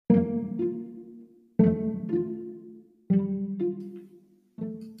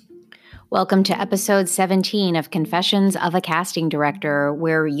Welcome to episode 17 of Confessions of a Casting Director,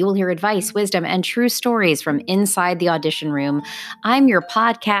 where you will hear advice, wisdom, and true stories from inside the audition room. I'm your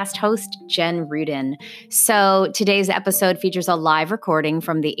podcast host, Jen Rudin. So today's episode features a live recording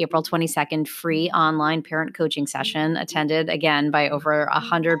from the April 22nd free online parent coaching session, attended again by over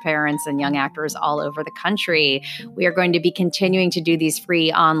 100 parents and young actors all over the country. We are going to be continuing to do these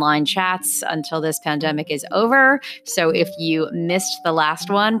free online chats until this pandemic is over. So if you missed the last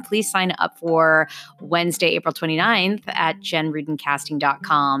one, please sign up for Wednesday, April 29th at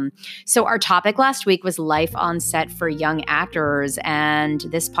jenrudincasting.com. So our topic last week was life on set for young actors, and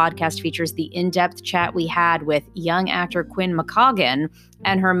this podcast features the in-depth chat we had with young actor Quinn McCaughan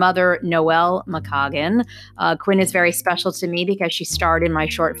and her mother, Noelle McCaughan. Quinn is very special to me because she starred in my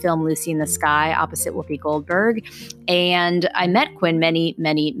short film, Lucy in the Sky, opposite Whoopi Goldberg. And I met Quinn many,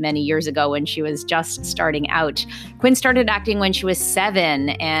 many, many years ago when she was just starting out. Quinn started acting when she was 7,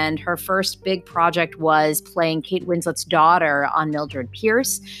 and her first big project was playing Kate Winslet's daughter on Mildred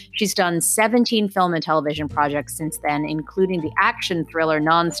Pierce. She's done 17 film and television projects since then, including the action thriller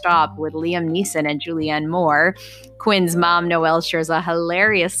Nonstop with Liam Neeson and Julianne Moore. Quinn's mom, Noelle, shares a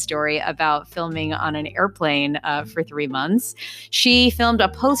hilarious story about filming on an airplane for 3 months. She filmed a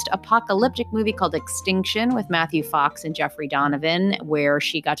post-apocalyptic movie called Extinction with Matthew Fox and Jeffrey Donovan, where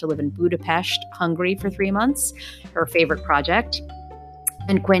she got to live in Budapest, Hungary for 3 months, her favorite project.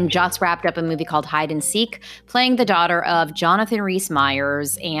 And Quinn just wrapped up a movie called Hide and Seek, playing the daughter of Jonathan Rhys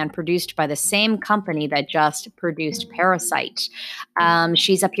Meyers and produced by the same company that just produced Parasite.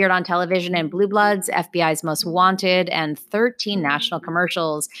 She's appeared on television in Blue Bloods, FBI's Most Wanted, and 13 national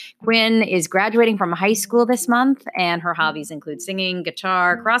commercials. Quinn is graduating from high school this month, and her hobbies include singing,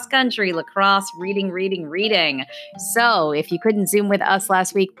 guitar, cross country, lacrosse, reading. So if you couldn't Zoom with us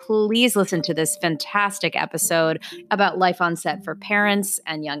last week, please listen to this fantastic episode about life on set for parents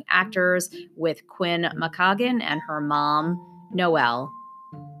and young actors with Quinn McCaughan and her mom, Noelle.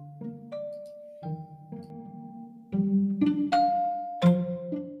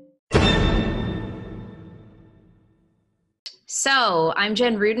 So I'm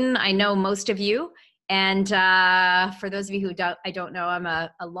Jen Rudin. I know most of you. And for those of you who I don't know, I'm a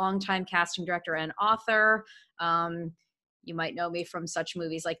longtime casting director and author. You might know me from such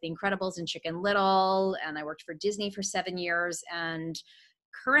movies like The Incredibles and Chicken Little, and I worked for Disney for 7 years, and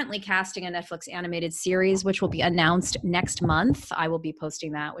currently casting a Netflix animated series, which will be announced next month. I will be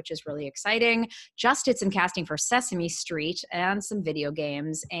posting that, which is really exciting. Just did some casting for Sesame Street and some video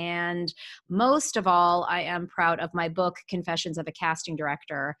games. And most of all, I am proud of my book, Confessions of a Casting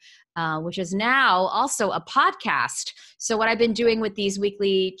Director, which is now also a podcast. So what I've been doing with these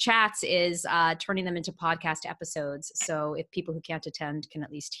weekly chats is turning them into podcast episodes. So if people who can't attend can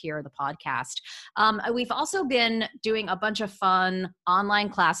at least hear the podcast. We've also been doing a bunch of fun online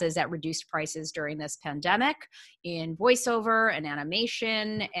classes at reduced prices during this pandemic in voiceover and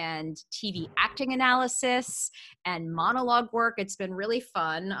animation and TV acting analysis and monologue work. It's been really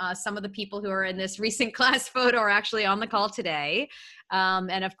fun. Some of the people who are in this recent class photo are actually on the call today.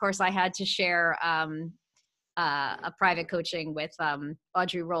 And of course, I had to share a private coaching with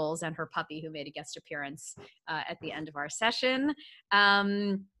Audrey Rolls and her puppy, who made a guest appearance at the end of our session.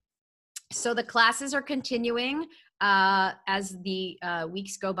 So the classes are continuing as the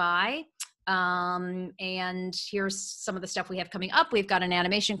weeks go by. And here's some of the stuff we have coming up. We've got an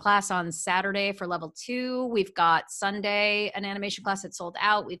animation class on Saturday for level 2. We've got Sunday, an animation class that sold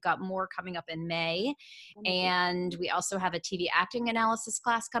out. We've got more coming up in May. And we also have a TV acting analysis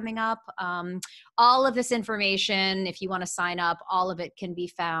class coming up. All of this information, if you want to sign up, all of it can be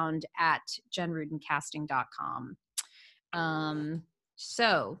found at jenrudincasting.com.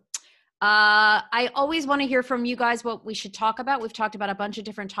 I always want to hear from you guys what we should talk about. We've talked about a bunch of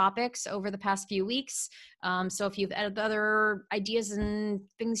different topics over the past few weeks. So if you've had other ideas and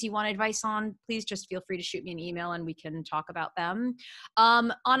things you want advice on, please just feel free to shoot me an email and we can talk about them.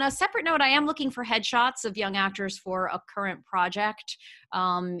 On a separate note, I am looking for headshots of young actors for a current project.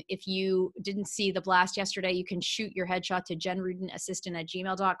 If you didn't see the blast yesterday, you can shoot your headshot to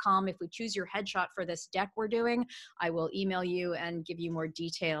jenrudinassistant@gmail.com. If we choose your headshot for this deck we're doing, I will email you and give you more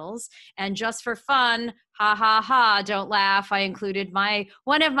details. And just for fun, don't laugh, I included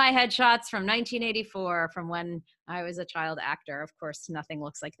one of my headshots from 1984 from when I was a child actor. Of course, nothing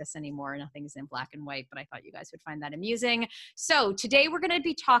looks like this anymore. Nothing's in black and white, but I thought you guys would find that amusing. So today we're going to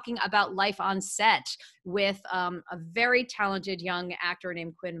be talking about life on set with a very talented young actor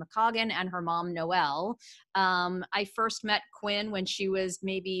named Quinn McCaughan and her mom, Noelle. I first met Quinn when she was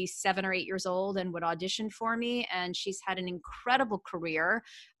maybe 7 or 8 years old and would audition for me. And she's had an incredible career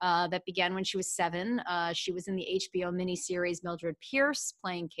that began when she was 7. She was in the HBO miniseries Mildred Pierce,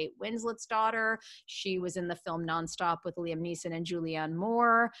 playing Kate Winslet's daughter. She was in the film Nonstop with Liam Neeson and Julianne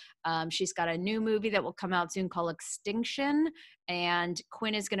Moore. She's got a new movie that will come out soon called Extinction. And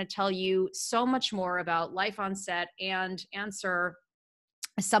Quinn is going to tell you so much more about life on set and answer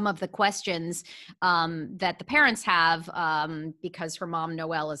some of the questions that the parents have, because her mom,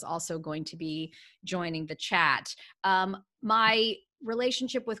 Noelle, is also going to be joining the chat. My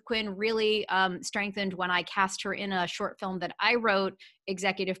relationship with Quinn really strengthened when I cast her in a short film that I wrote,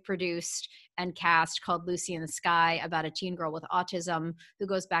 executive produced, and cast called Lucy in the Sky, about a teen girl with autism who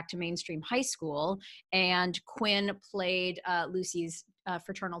goes back to mainstream high school. And Quinn played Lucy's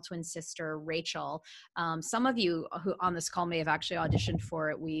fraternal twin sister, Rachel. Some of you who on this call may have actually auditioned for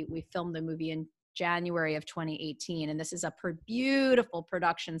it. We filmed the movie in January of 2018, and this is a beautiful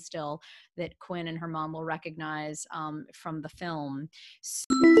production still that Quinn and her mom will recognize from the film.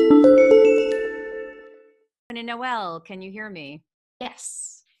 Quinn and Noelle, can you hear me?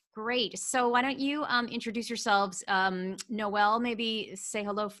 Yes. Great. So why don't you introduce yourselves? Noelle, maybe say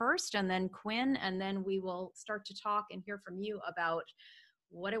hello first, and then Quinn, and then we will start to talk and hear from you about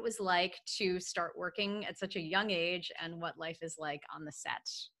what it was like to start working at such a young age and what life is like on the set.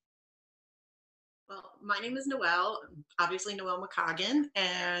 Well, my name is Noelle, obviously Noelle McCoggin,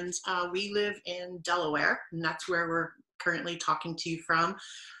 and we live in Delaware, and that's where we're currently talking to you from.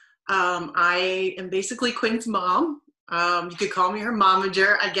 I am basically Quinn's mom. You could call me her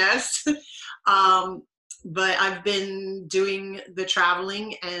momager, I guess. But I've been doing the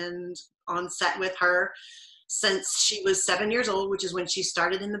traveling and on set with her since she was 7 years old, which is when she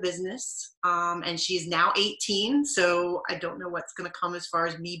started in the business. And she's now 18, so I don't know what's going to come as far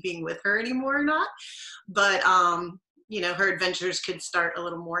as me being with her anymore or not. But, her adventures could start a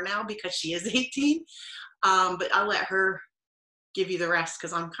little more now because she is 18. But I'll let her give you the rest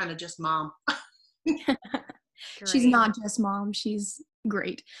because I'm kind of just mom. She's not just mom, she's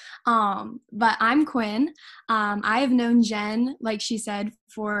great. But I'm Quinn. I have known Jen, like she said,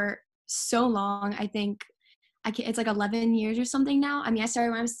 for so long. I think it's like 11 years or something now. I mean, I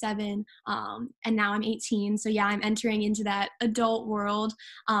started when I was 7, and now I'm 18. So yeah, I'm entering into that adult world.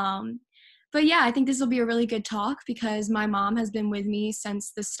 But yeah, I think this will be a really good talk because my mom has been with me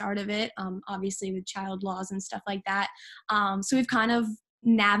since the start of it, obviously with child laws and stuff like that. So we've kind of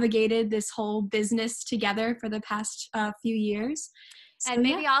navigated this whole business together for the past few years. So, and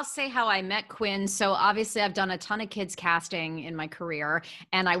maybe I'll say how I met Quinn. So obviously I've done a ton of kids casting in my career,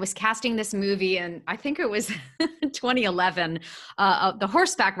 and I was casting this movie, and I think it was 2011. The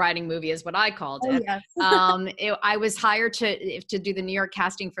horseback riding movie is what I called it. Yes. I was hired to do the New York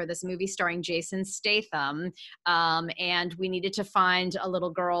casting for this movie starring Jason Statham, and we needed to find a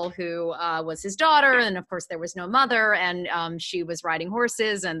little girl who was his daughter, and of course there was no mother, and she was riding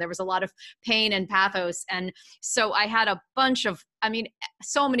horses, and there was a lot of pain and pathos, and so I had a bunch of,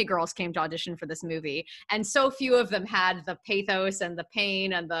 so many girls came to audition for this movie, and so few of them had the pathos and the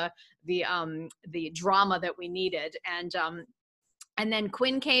pain and the drama that we needed. And then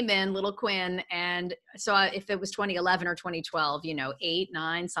Quinn came in, little Quinn, and so if it was 2011 or 2012, 8,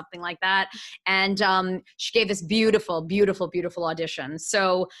 9, something like that. And she gave this beautiful, beautiful, beautiful audition.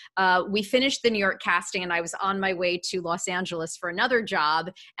 So we finished the New York casting, and I was on my way to Los Angeles for another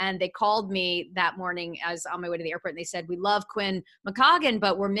job. And they called me that morning as on my way to the airport, and they said, "We love Quinn McCoggin,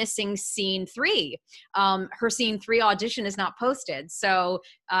 but we're missing scene 3. Her scene 3 audition is not posted." So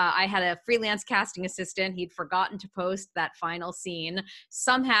I had a freelance casting assistant. He'd forgotten to post that final scene.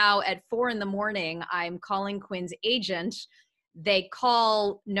 Somehow at 4 a.m, I'm calling Quinn's agent. They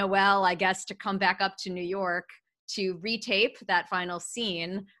call Noelle, I guess, to come back up to New York to retape that final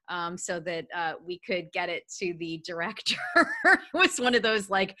scene so that we could get it to the director. It was one of those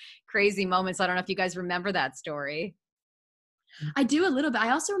like crazy moments. I don't know if you guys remember that story. I do a little bit.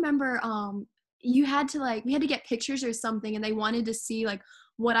 I also remember we had to get pictures or something, and they wanted to see like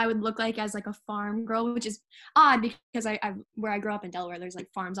what I would look like as like a farm girl, which is odd because I where I grew up in Delaware, there's like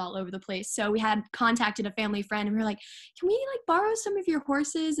farms all over the place. So we had contacted a family friend, and we were like, "Can we like borrow some of your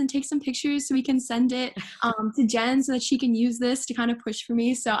horses and take some pictures so we can send it to Jen so that she can use this to kind of push for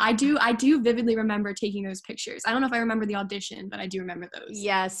me?" So I do vividly remember taking those pictures. I don't know if I remember the audition, but I do remember those.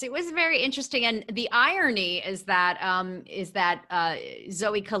 Yes, it was very interesting. And the irony is that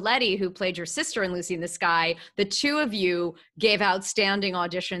Zoe Colletti, who played your sister in Lucy in the Sky, the two of you gave outstanding auditions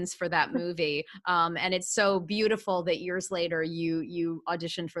auditions for that movie. And it's so beautiful that years later you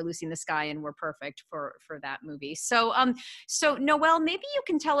auditioned for Lucy in the Sky and were perfect for that movie. So so Noelle, maybe you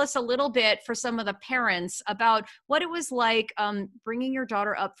can tell us a little bit for some of the parents about what it was like bringing your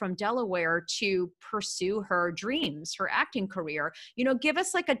daughter up from Delaware to pursue her dreams, her acting career. You know, give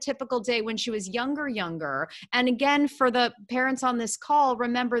us like a typical day when she was younger. And again, for the parents on this call,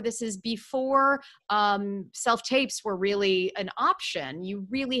 remember this is before self-tapes were really an option. You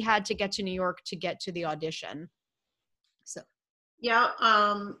really had to get to New York to get to the audition. So yeah,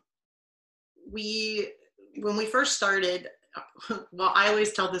 when we first started, well, I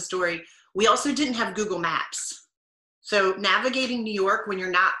always tell this story, we also didn't have Google Maps. So navigating New York when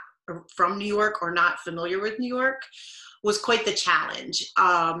you're not from New York or not familiar with New York was quite the challenge.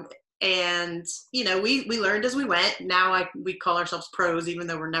 And, you know, we learned as we went. Now we call ourselves pros, even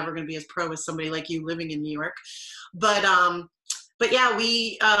though we're never going to be as pro as somebody like you living in New York. But yeah,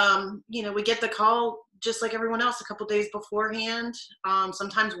 we get the call just like everyone else a couple days beforehand,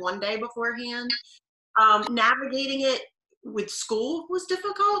 sometimes one day beforehand. Navigating it with school was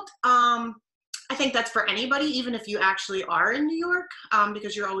difficult. I think that's for anybody, even if you actually are in New York,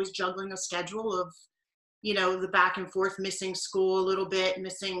 because you're always juggling a schedule of, you know, the back and forth, missing school a little bit,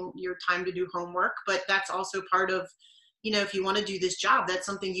 missing your time to do homework. But that's also part of, you know, if you want to do this job, that's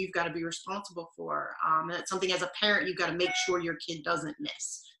something you've got to be responsible for. And it's something as a parent, you've got to make sure your kid doesn't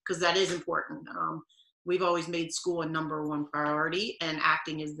miss, because that is important. We've always made school a number one priority, and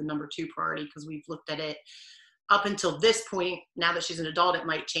acting is the number two priority, because we've looked at it up until this point. Now that she's an adult, it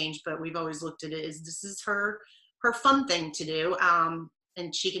might change, but we've always looked at it as this is her fun thing to do.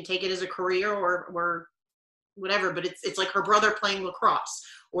 And she can take it as a career or whatever, but it's like her brother playing lacrosse,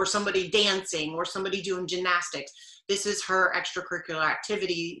 or somebody dancing, or somebody doing gymnastics. This is her extracurricular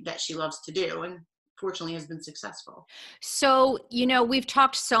activity that she loves to do, and fortunately has been successful. So, you know, we've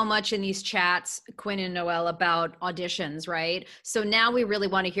talked so much in these chats, Quinn and Noelle, about auditions, right? So now we really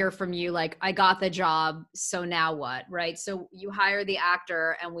want to hear from you, like, I got the job, so now what, right? So you hire the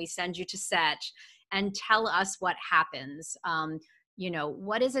actor and we send you to set, and tell us what happens. You know,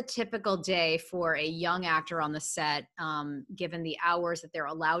 what is a typical day for a young actor on the set, given the hours that they're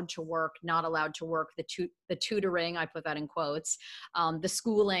allowed to work, not allowed to work, the tutoring, I put that in quotes, the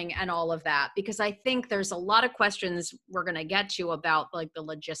schooling and all of that? Because I think there's a lot of questions we're going to get to about like the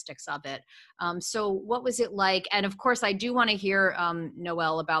logistics of it. So what was it like? And of course, I do want to hear,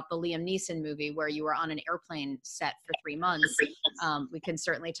 Noelle, about the Liam Neeson movie where you were on an airplane set for 3 months. We can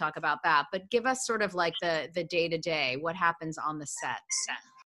certainly talk about that, but give us sort of like the day-to-day, what happens on the set.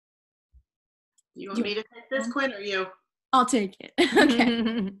 You want me to take this, Quinn, or you? I'll take it.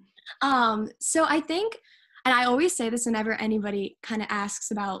 Okay. So I think, and I always say this whenever anybody kind of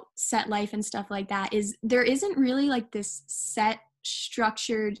asks about set life and stuff like that, is there isn't really like this set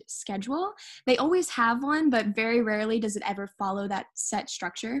structured schedule. They always have one, but very rarely does it ever follow that set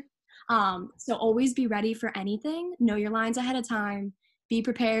structure. So always be ready for anything. Know your lines ahead of time. Be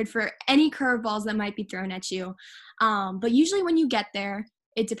prepared for any curveballs that might be thrown at you. But usually when you get there,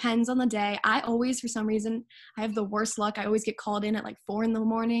 it depends on the day. I always, for some reason, I have the worst luck. I always get called in at like 4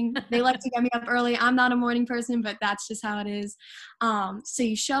 a.m. They like to get me up early. I'm not a morning person, but that's just how it is. So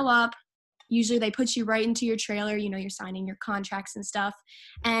you show up. Usually they put you right into your trailer. You know, you're signing your contracts and stuff.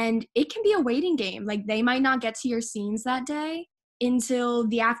 And it can be a waiting game. Like they might not get to your scenes that day until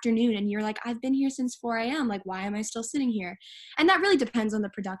the afternoon, and you're like, I've been here since 4 a.m. Like, why am I still sitting here? And that really depends on the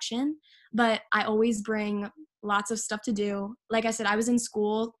production, but I always bring lots of stuff to do. Like I said, I was in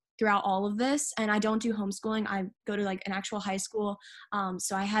school throughout all of this, and I don't do homeschooling. I go to like an actual high school.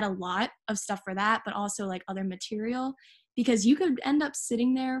 So I had a lot of stuff for that, but also like other material, because you could end up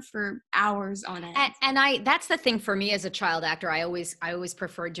sitting there for hours on end. And that's the thing for me as a child actor. I always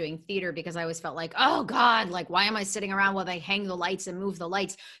preferred doing theater, because I always felt like, oh God, like, why am I sitting around while they hang the lights and move the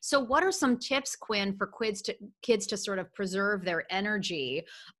lights? So what are some tips, Quinn, for kids to sort of preserve their energy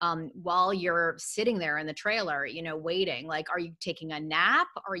while you're sitting there in the trailer, you know, waiting? Like, are you taking a nap?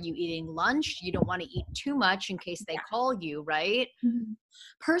 Are you eating lunch? You don't want to eat too much in case they call you, right? Mm-hmm.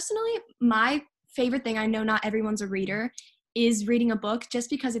 Personally, my favorite thing, I know not everyone's a reader, is reading a book, just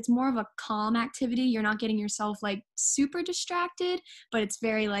because it's more of a calm activity. You're not getting yourself like super distracted, but it's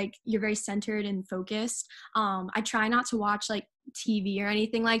very like, you're very centered and focused. I try not to watch like TV or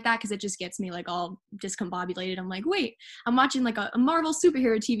anything like that, because it just gets me like all discombobulated. I'm like, wait, I'm watching like a Marvel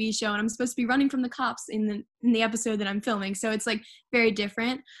superhero TV show, and I'm supposed to be running from the cops in the episode that I'm filming. So it's like very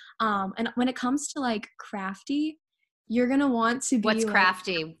different. And when it comes to like crafty, you're going to want to be— What's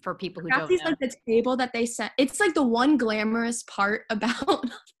crafty for people who don't know? Crafty is like the table that they set. It's like the one glamorous part about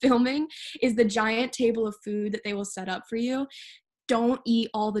filming is the giant table of food that they will set up for you. don't eat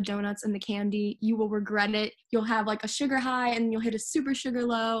all the donuts and the candy. You will regret it. You'll have like a sugar high and you'll hit a super sugar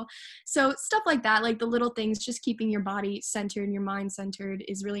low. So stuff like that, like the little things, just keeping your body centered and your mind centered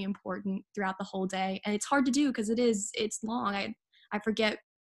is really important throughout the whole day. And it's hard to do because it's long. I forget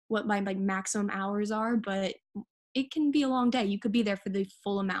what my like maximum hours are, but it can be a long day. You could be there for the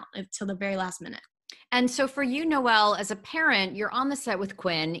full amount till the very last minute. And so for you, Noelle, as a parent, you're on the set with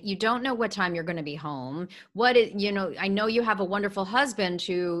Quinn. You don't know what time you're going to be home. I know you have a wonderful husband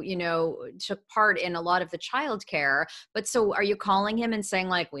who, took part in a lot of the childcare. But so are you calling him and saying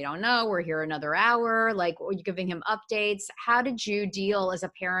like, we don't know, we're here another hour? Like, are you giving him updates? How did you deal as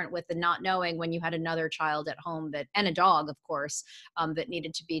a parent with the not knowing when you had another child at home and a dog, of course, that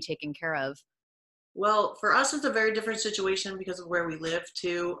needed to be taken care of? Well, for us, it's a very different situation because of where we live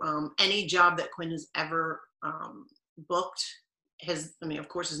too. Any job that Quinn has ever booked of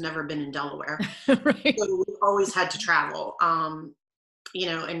course, has never been in Delaware. Right. So we've always had to travel. And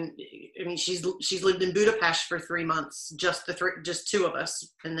I mean, she's lived in Budapest for 3 months, just two of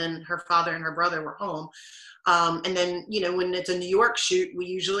us, and then her father and her brother were home. And then, when it's a New York shoot, we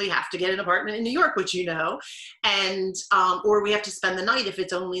usually have to get an apartment in New York, which and or we have to spend the night if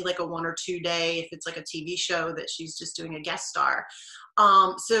it's only like a 1 or 2 day, if it's like a TV show that she's just doing a guest star.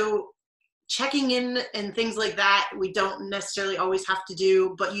 So checking in and things like that, we don't necessarily always have to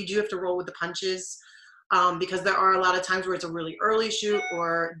do, but you do have to roll with the punches. Because there are a lot of times where it's a really early shoot,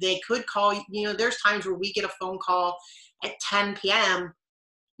 or they could call, there's times where we get a phone call at 10 p.m.,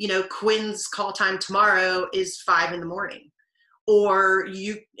 Quinn's call time tomorrow is 5 a.m. Or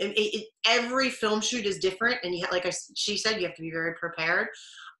every film shoot is different. And she said, you have to be very prepared.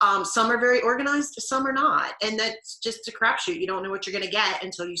 Some are very organized, some are not. And that's just a crapshoot. You don't know what you're going to get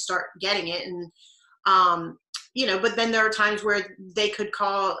until you start getting it. And, but then there are times where they could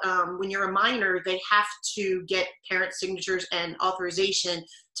call, when you're a minor, they have to get parent signatures and authorization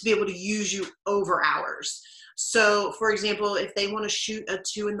to be able to use you over hours. So, for example, if they want to shoot at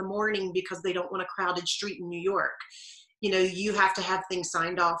 2 a.m. because they don't want a crowded street in New York, you have to have things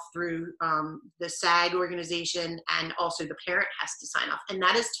signed off through the SAG organization, and also the parent has to sign off. And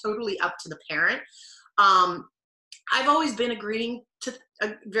that is totally up to the parent. I've always been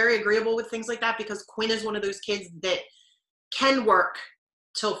very agreeable with things like that, because Quinn is one of those kids that can work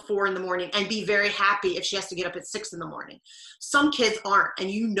till 4 a.m. and be very happy if she has to get up at 6 a.m. Some kids aren't, and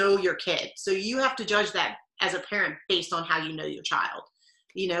your kid. So you have to judge that as a parent based on how you know your child.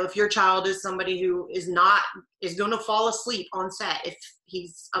 If your child is somebody who is going to fall asleep on set if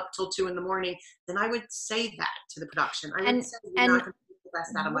he's up till 2 a.m, then I would say that to the production. I would say you're not going to get the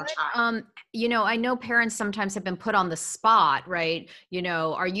best out of my child. I know parents sometimes have been put on the spot, right?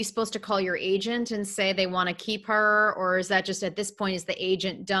 Are you supposed to call your agent and say they want to keep her? Or is that just at this point, is the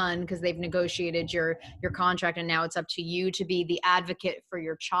agent done because they've negotiated your contract and now it's up to you to be the advocate for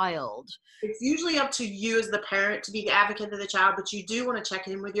your child? It's usually up to you as the parent to be the advocate of the child, but you do want to check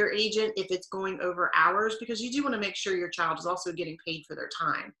in with your agent if it's going over hours, because you do want to make sure your child is also getting paid for their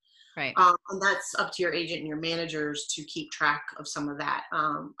time. Right. And that's up to your agent and your managers to keep track of some of that.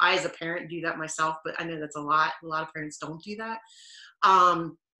 I, as a parent, do that myself, but I know that's a lot. A lot of parents don't do that.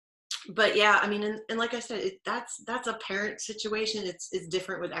 But yeah, I mean, and like I said, that's a parent situation. It's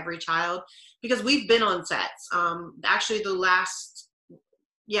different with every child, because we've been on sets. Actually, the last,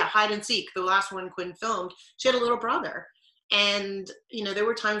 Hide and Seek, the last one Quinn filmed, she had a little brother. And, there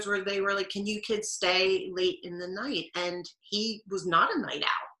were times where they were like, can you kids stay late in the night? And he was not a night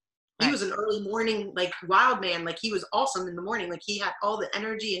owl. He was an early morning, like, wild man. Like, he was awesome in the morning. Like, he had all the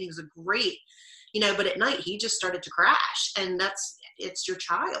energy and he was a great, but at night he just started to crash. And it's your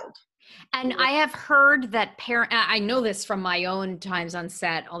child. And I have heard that I know this from my own times on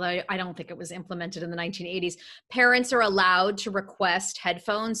set, although I don't think it was implemented in the 1980s. Parents are allowed to request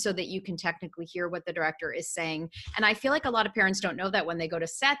headphones so that you can technically hear what the director is saying. And I feel like a lot of parents don't know that when they go to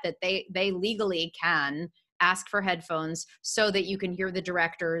set, that they legally can ask for headphones so that you can hear the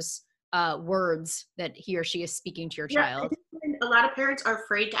director's words that he or she is speaking to your child. A lot of parents are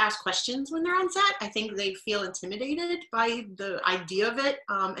afraid to ask questions when they're on set. I think they feel intimidated by the idea of it,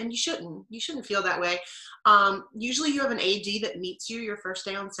 and you shouldn't feel that way. Usually you have an AD that meets you your first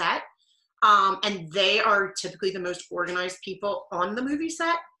day on set, and they are typically the most organized people on the movie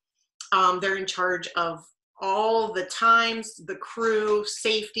set. They're in charge of all the times, the crew,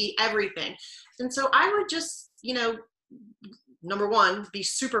 safety, everything. And so I would just, number one, be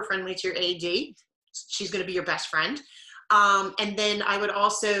super friendly to your AD. She's going to be your best friend. And then I would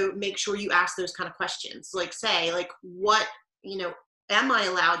also make sure you ask those kind of questions. Like, say, like, what, Am I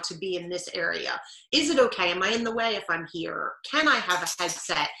allowed to be in this area? Is it okay? Am I in the way if I'm here? Can I have a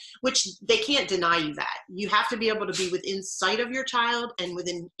headset? Which they can't deny you that. You have to be able to be within sight of your child and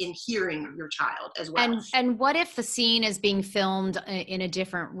within in hearing your child as well. And what if the scene is being filmed in a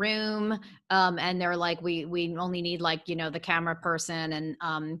different room, and they're like, we only need, like, you know, the camera person,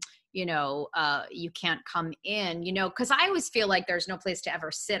 and you can't come in, because I always feel like there's no place to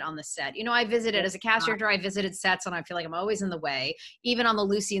ever sit on the set. I visited as a cast director, I visited sets, and I feel like I'm always in the way. Even on the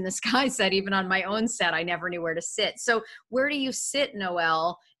Lucy in the Sky set, even on my own set, I never knew where to sit. So where do you sit,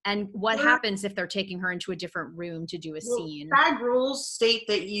 Noelle? And what happens if they're taking her into a different room to do a scene? SAG rules state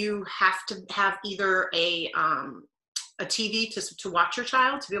that you have to have either a TV to watch your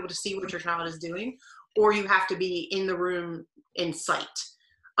child, to be able to see what your child is doing, or you have to be in the room in sight.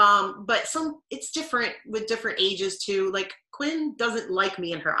 But it's different with different ages too. Like, Quinn doesn't like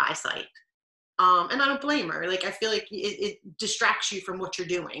me in her eyesight. And I don't blame her. Like, I feel like it distracts you from what you're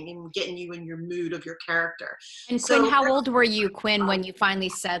doing and getting you in your mood of your character. And Quinn, how old were you, Quinn, when you finally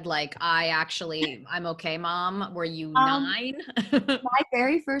said, like, I'm okay, Mom? Were you 9? My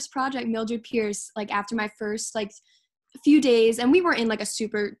very first project, Mildred Pierce, like after my first few days, and we were in like a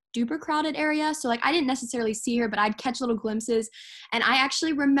super duper crowded area, so like I didn't necessarily see her, but I'd catch little glimpses. And I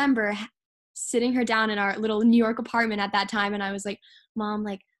actually remember sitting her down in our little New York apartment at that time, and I was like, Mom,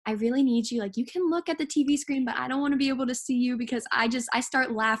 like, I really need you. Like, you can look at the TV screen, but I don't want to be able to see you, because I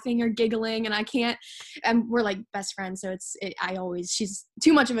start laughing or giggling and I can't. And we're like best friends, so she's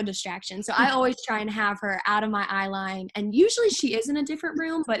too much of a distraction. So I always try and have her out of my eye line. And usually she is in a different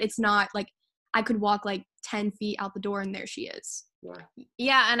room, but it's not like I could walk like 10 feet out the door and there she is.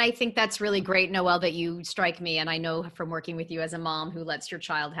 Yeah. And I think that's really great, Noelle, that you strike me. And I know from working with you as a mom who lets your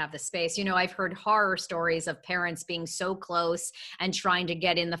child have the space, I've heard horror stories of parents being so close and trying to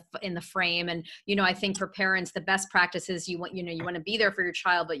get in the frame. And, I think for parents, the best practice is you want to be there for your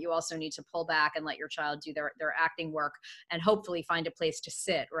child, but you also need to pull back and let your child do their acting work, and hopefully find a place to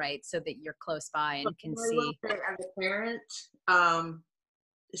sit, right? So that you're close by and can see. As a parent,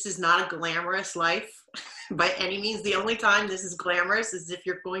 this is not a glamorous life by any means. The only time this is glamorous is if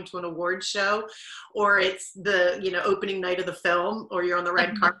you're going to an awards show, or it's the opening night of the film, or you're on the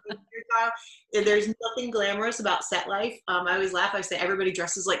red carpet with your child. There's nothing glamorous about set life. I always laugh. I say everybody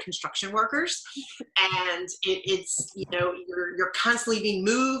dresses like construction workers, and it's you're constantly being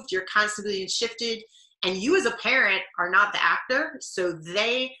moved, you're constantly being shifted, and you as a parent are not the actor, so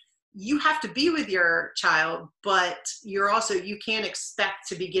you have to be with your child, but you can't expect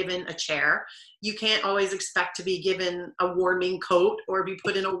to be given a chair. You can't always expect to be given a warming coat or be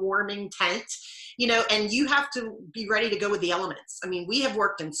put in a warming tent, and you have to be ready to go with the elements. I mean, we have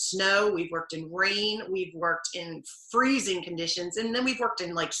worked in snow, we've worked in rain, we've worked in freezing conditions, and then we've worked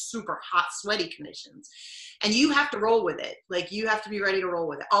in like super hot, sweaty conditions. And you have to roll with it. Like, you have to be ready to roll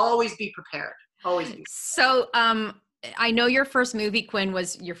with it. Always be prepared. Always be prepared. So, I know your first movie, Quinn,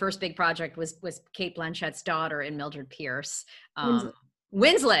 your first big project was Cate Blanchett's daughter in Mildred Pierce.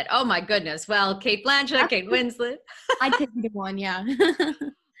 Winslet. Oh my goodness. Well, Cate Blanchett, Kate Winslet. I take either one, yeah.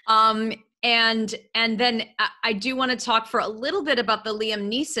 And then I do want to talk for a little bit about the Liam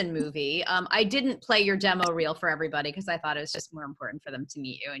Neeson movie. I didn't play your demo reel for everybody because I thought it was just more important for them to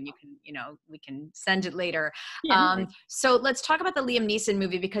meet you, and you can, we can send it later. Yeah. So let's talk about the Liam Neeson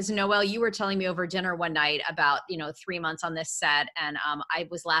movie, because Noelle, you were telling me over dinner one night about, 3 months on this set, and I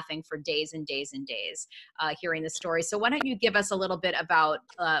was laughing for days and days and days hearing the story. So why don't you give us a little bit about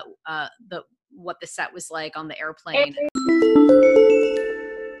what the set was like on the airplane?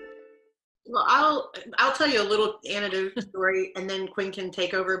 Well, I'll tell you a little anecdote story, and then Quinn can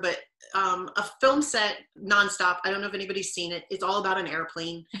take over. But a film set nonstop. I don't know if anybody's seen it. It's all about an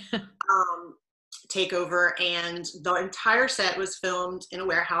airplane takeover, and the entire set was filmed in a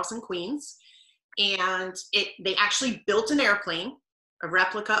warehouse in Queens. And they actually built an airplane, a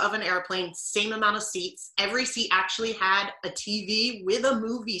replica of an airplane, same amount of seats. Every seat actually had a TV with a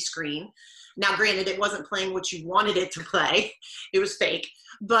movie screen. Now, granted, it wasn't playing what you wanted it to play. It was fake.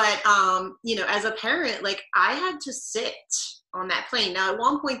 But, as a parent, like, I had to sit on that plane. Now, at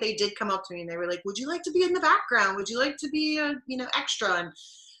one point, they did come up to me and they were like, would you like to be in the background? Would you like to be a, extra?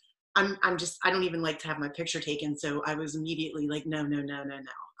 And I don't even like to have my picture taken. So I was immediately like, no.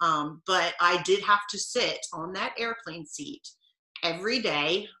 But I did have to sit on that airplane seat every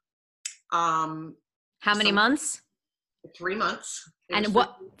day. How many months? 3 months. And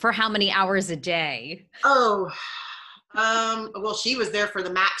for how many hours a day? Well, she was there for the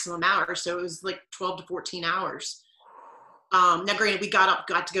maximum hours, so it was like 12 to 14 hours. Now, granted, we got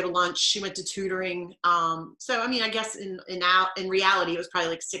to go to lunch. She went to tutoring. So, I mean, I guess in reality, it was probably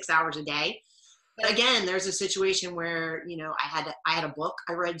like 6 hours a day. But again, there's a situation where, I had a book.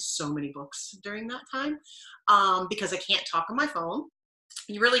 I read so many books during that time, because I can't talk on my phone.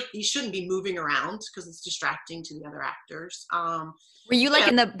 You shouldn't be moving around because it's distracting to the other actors. Were you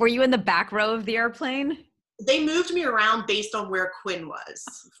like were you in the back row of the airplane? They moved me around based on where Quinn was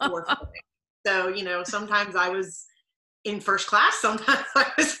for filming. So, sometimes I was in first class, sometimes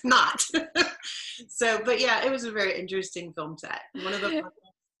I was not. So, but yeah, it was a very interesting film set. One of the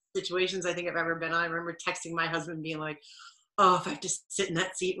situations I think I've ever been on. I remember texting my husband being like, oh, if I have to sit in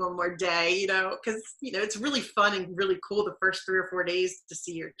that seat one more day, because, it's really fun and really cool the first 3 or 4 days to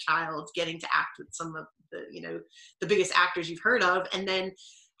see your child getting to act with some of the biggest actors you've heard of. And then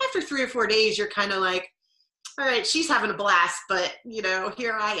after 3 or 4 days, you're kind of like, all right, she's having a blast, but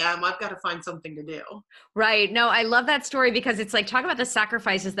here I am. I've got to find something to do. Right. No, I love that story because it's like, talk about the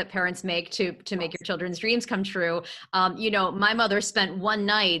sacrifices that parents make to make your children's dreams come true. My mother spent one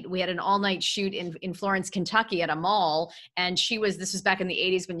night, we had an all night shoot in Florence, Kentucky at a mall. And this was back in the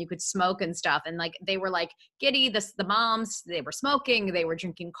 80s when you could smoke and stuff. And like, they were like giddy, the moms, they were smoking, they were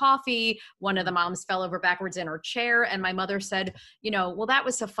drinking coffee. One of the moms fell over backwards in her chair. And my mother said, well, that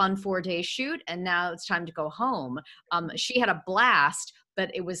was a fun 4-day shoot. And now it's time to go home. She had a blast, but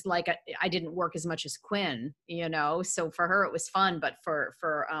it was like I didn't work as much as Quinn, so for her it was fun, but for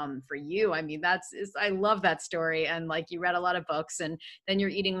you, I mean, I love that story. And like, you read a lot of books and then you're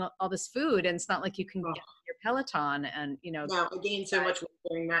eating all this food and it's not like you can get your Peloton and No, I gained so much weight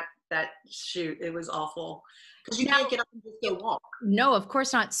during that shoot. It was awful because you can't get up and just go walk. No, of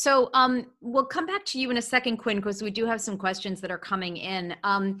course not. So we'll come back to you in a second, Quinn, because we do have some questions that are coming in.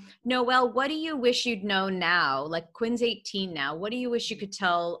 Noelle, what do you wish you'd know now? Like, Quinn's 18 now. What do you wish you could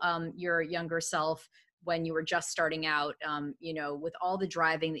tell your younger self when you were just starting out, with all the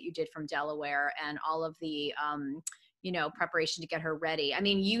driving that you did from Delaware and all of the preparation to get her ready? I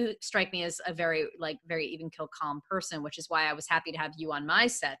mean, you strike me as a very even kill calm person, which is why I was happy to have you on my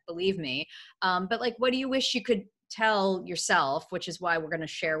set, believe me. But like, what do you wish you could tell yourself, which is why we're going to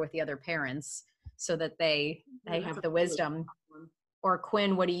share with the other parents so that they have the wisdom? Or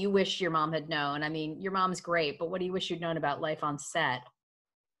Quinn, what do you wish your mom had known? I mean, your mom's great, but what do you wish you'd known about life on set?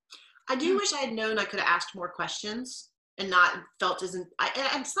 I do wish I had known I could have asked more questions and not felt it's not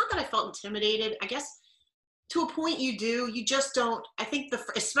that I felt intimidated. I guess to a point you just don't. I think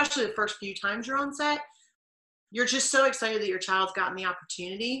especially the first few times you're on set, you're just so excited that your child's gotten the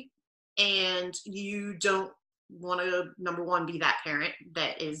opportunity, and you don't want to, number one, be that parent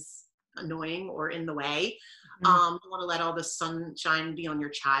that is annoying or in the way. You want to let all the sunshine be on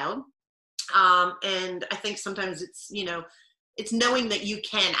your child. And I think sometimes it's knowing that you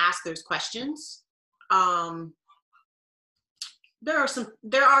can ask those questions. There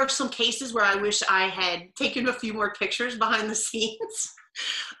are some cases where I wish I had taken a few more pictures behind the scenes.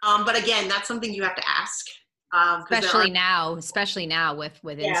 But again, that's something you have to ask. Especially now with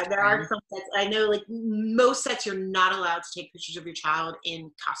yeah, Instagram. There are some sets. I know, like most sets, you're not allowed to take pictures of your child in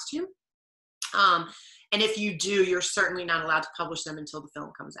costume. And if you do, you're certainly not allowed to publish them until the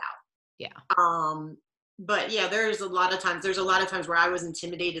film comes out. Yeah. But yeah, there's a lot of times where I was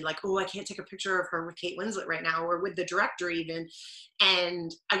intimidated, like, oh, I can't take a picture of her with Kate Winslet right now, or with the director even.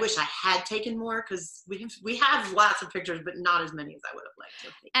 And I wish I had taken more, because we have lots of pictures, but not as many as I would have liked to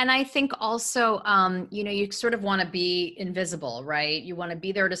have taken. And I think also, you sort of want to be invisible, right? You want to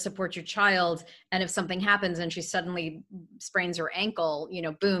be there to support your child. And if something happens and she suddenly sprains her ankle,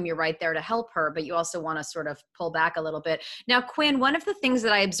 boom, you're right there to help her. But you also want to sort of pull back a little bit. Now, Quinn, one of the things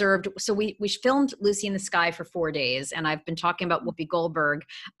that I observed, so we filmed Lucy in the Sky for 4 days, and I've been talking about Whoopi Goldberg.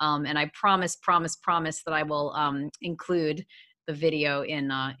 And I promise that I will include the video in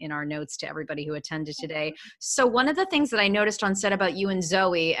our notes to everybody who attended today. So one of the things that I noticed on set about you and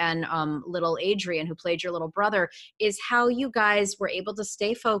Zoe and little Adrian, who played your little brother, is how you guys were able to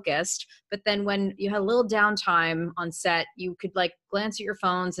stay focused. But then when you had a little downtime on set, you could like glance at your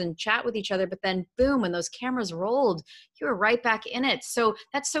phones and chat with each other. But then boom, when those cameras rolled, you were right back in it. So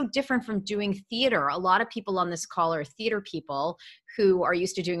that's so different from doing theater. A lot of people on this call are theater people who are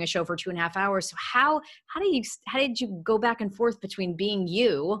used to doing a show for 2.5 hours. So how did you go back and forth between being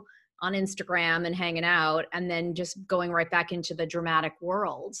you on Instagram and hanging out and then just going right back into the dramatic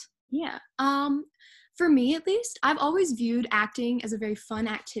world? Yeah. For me, at least, I've always viewed acting as a very fun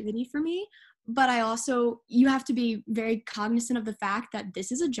activity for me, but you have to be very cognizant of the fact that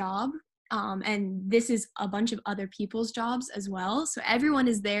this is a job. And this is a bunch of other people's jobs as well. So everyone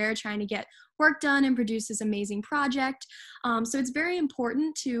is there trying to get work done and produce this amazing project. So it's very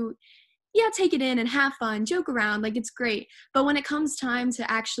important to, take it in and have fun, joke around, like it's great. But when it comes time to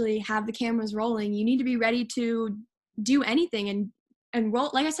actually have the cameras rolling, you need to be ready to do anything and and roll,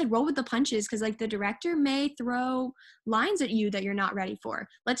 like I said, roll with the punches, because like the director may throw lines at you that you're not ready for.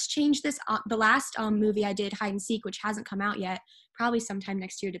 Let's change this. The last movie I did, Hide and Seek, which hasn't come out yet, probably sometime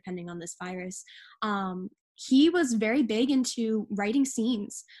next year depending on this virus. He was very big into writing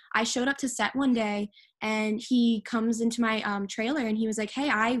scenes. I showed up to set one day and he comes into my trailer and he was like,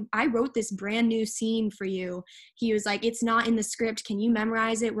 hey, I wrote this brand new scene for you. He was like, it's not in the script. Can you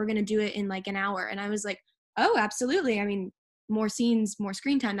memorize it? We're going to do it in like an hour. And I was like, oh, absolutely. I mean, more scenes, more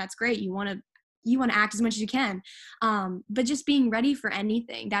screen time. That's great. You want to act as much as you can. But just being ready for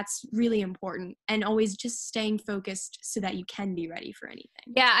anything, that's really important. And always just staying focused so that you can be ready for anything.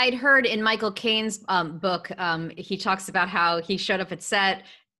 Yeah, I'd heard in Michael Caine's book, he talks about how he showed up at set.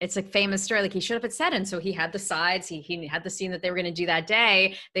 It's a famous story. Like he showed up at set, and so he had the sides. He had the scene that they were going to do that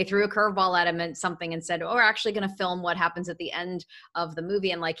day. They threw a curveball at him and something, and said, "Oh, we're actually going to film what happens at the end of the movie."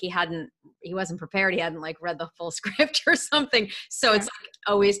 And like he wasn't prepared. He hadn't like read the full script or something. So it's like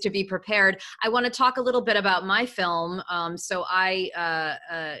always to be prepared. I want to talk a little bit about my film. So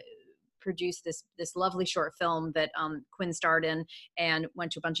I produced this lovely short film that Quinn starred in and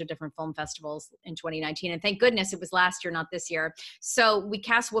went to a bunch of different film festivals in 2019. And thank goodness it was last year, not this year. So we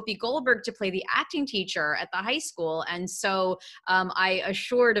cast Whoopi Goldberg to play the acting teacher at the high school. And so I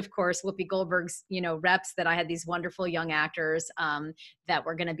assured, of course, Whoopi Goldberg's, reps that I had these wonderful young actors that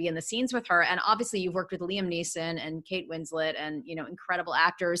were going to be in the scenes with her. And obviously you've worked with Liam Neeson and Kate Winslet and, incredible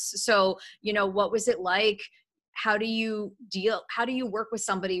actors. So, what was it like? How do you work with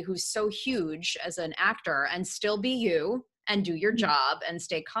somebody who's so huge as an actor and still be you and do your job and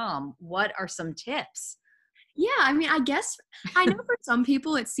stay calm? What are some tips? Yeah, I mean, I guess I know for some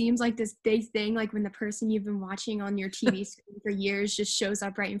people it seems like this big thing, like when the person you've been watching on your TV screen for years just shows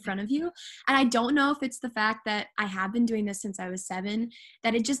up right in front of you. And I don't know if it's the fact that I have been doing this since I was 7,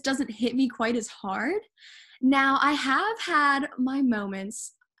 that it just doesn't hit me quite as hard. Now, I have had my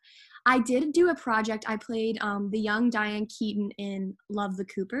moments. I did do a project. I played the young Diane Keaton in Love the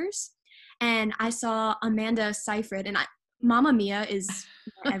Coopers, and I saw Amanda Seyfried, and Mamma Mia is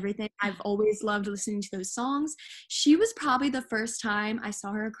everything. I've always loved listening to those songs. She was probably the first time I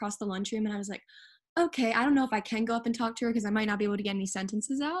saw her across the lunchroom, and I was like, okay, I don't know if I can go up and talk to her because I might not be able to get any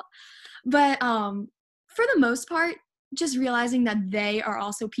sentences out. But for the most part, just realizing that they are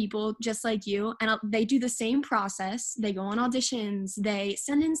also people just like you, and they do the same process. They go on auditions, they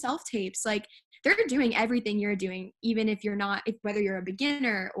send in self-tapes. Like they're doing everything you're doing, even if you're not, whether you're a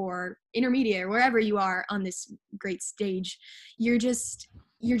beginner or intermediate or wherever you are on this great stage, you're just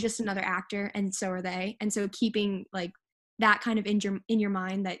another actor, and so are they. And so keeping like that kind of in your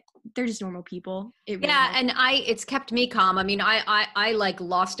mind that they're just normal people. Really helps. And it's kept me calm. I mean, I like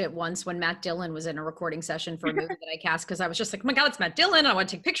lost it once when Matt Dillon was in a recording session for a movie that I cast, because I was just like, oh my God, it's Matt Dillon. I want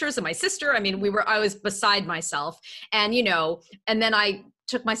to take pictures of my sister. I mean, I was beside myself, and and then I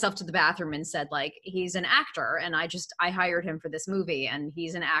took myself to the bathroom and said, like, he's an actor, and I hired him for this movie, and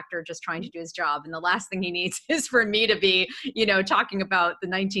he's an actor just trying to do his job. And the last thing he needs is for me to be, talking about the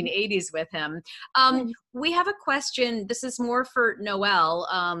 1980s with him. We have a question. This is more for Noelle.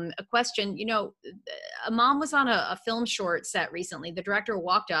 A question, a mom was on a film short set recently. The director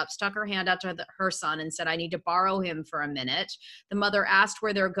walked up, stuck her hand out to her son and said, I need to borrow him for a minute. The mother asked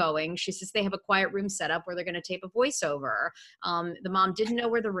where they're going. She says they have a quiet room set up where they're going to tape a voiceover. The mom didn't know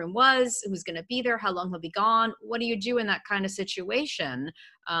where the room was, who's going to be there, how long he'll be gone. What do you do in that kind of situation?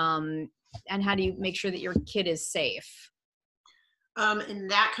 And how do you make sure that your kid is safe? In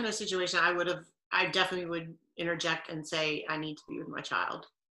that kind of situation, I definitely would interject and say, I need to be with my child.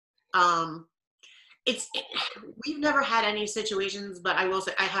 We've never had any situations, but I will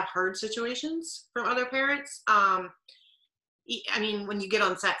say I have heard situations from other parents. I mean, when you get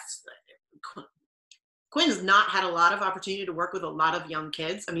on sets, Quinn's not had a lot of opportunity to work with a lot of young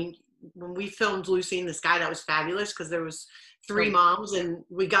kids. I mean, when we filmed Lucy in the Sky, that was fabulous because there was 3 moms and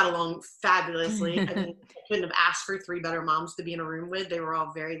we got along fabulously. I mean, I couldn't have asked for 3 better moms to be in a room with. They were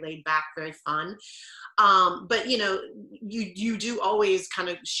all very laid back, very fun. But you do always kind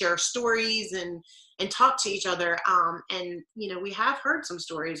of share stories and talk to each other. And we have heard some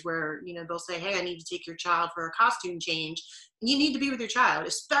stories where, they'll say, hey, I need to take your child for a costume change. You need to be with your child,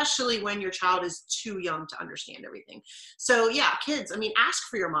 especially when your child is too young to understand everything. So yeah, kids, I mean, ask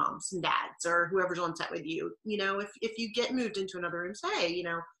for your moms and dads or whoever's on set with you. If you get moved into another room, say, hey,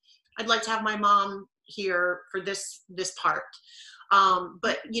 I'd like to have my mom here for this part.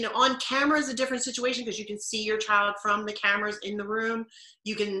 But on camera is a different situation because you can see your child from the cameras in the room.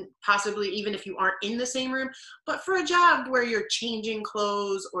 You can possibly, even if you aren't in the same room, but for a job where you're changing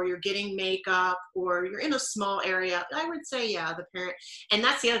clothes or you're getting makeup or you're in a small area, I would say, yeah, the parent. And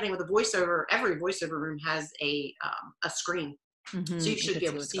that's the other thing with the voiceover. Every voiceover room has a screen So you You should could be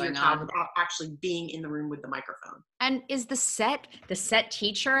able to what's see your going child on. without actually being in the room with the microphone. And is the set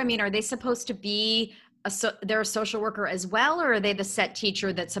teacher? I mean, are they supposed to be they're a social worker as well, or are they the set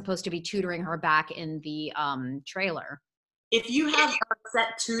teacher that's supposed to be tutoring her back in the trailer? If you have a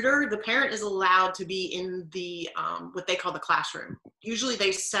set tutor, the parent is allowed to be in the what they call the classroom. Usually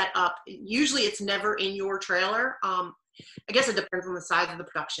they set up, usually it's never in your trailer. I guess it depends on the size of the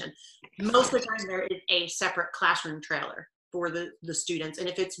production. Most of the time there is a separate classroom trailer for the students. And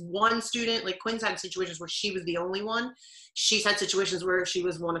if it's one student, like Quinn's had situations where she was the only one. She's had situations where she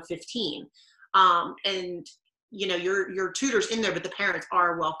was one of 15. And you know, your tutor's in there, but the parents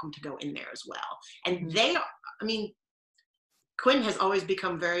are welcome to go in there as well. And they are, I mean, Quinn has always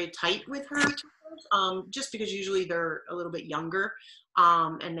become very tight with her tutors, just because usually they're a little bit younger,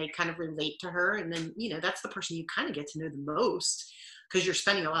 and they kind of relate to her. And then, you know, that's the person you kind of get to know the most because you're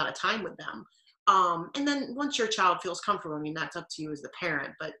spending a lot of time with them. And then once your child feels comfortable, I mean, that's up to you as the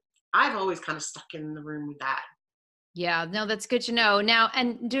parent, but I've always kind of stuck in the room with that. Yeah, no, that's good to know. Now,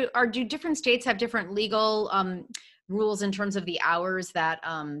 and do different states have different legal rules in terms of the hours that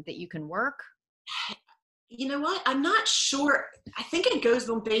that you can work? You know what? I'm not sure. I think it goes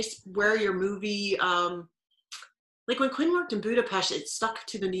on based where your movie, like when Quinn worked in Budapest, it stuck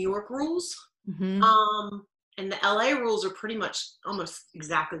to the New York rules. And the LA rules are pretty much almost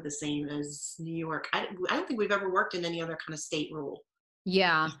exactly the same as New York. I don't think we've ever worked in any other kind of state rule.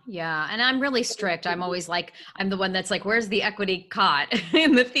 Yeah, yeah. And I'm really strict. I'm always like, I'm the one that's like, where's the equity cot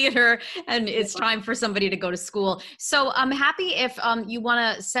in the theater? And it's time for somebody to go to school. So I'm happy if you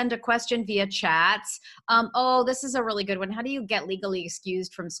want to send a question via chats. Oh, this is a really good one. How do you get legally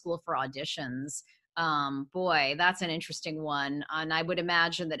excused from school for auditions? Boy, that's an interesting one. And I would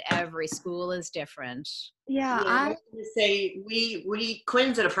imagine that every school is different. Yeah, I was going to say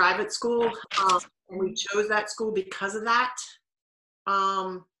Quinn's at a private school, and we chose that school because of that.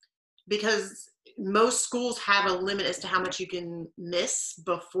 Because most schools have a limit as to how much you can miss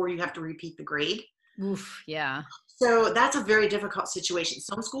before you have to repeat the grade. Oof, yeah. So that's a very difficult situation.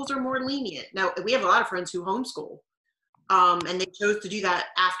 Some schools are more lenient. Now, we have a lot of friends who homeschool, and they chose to do that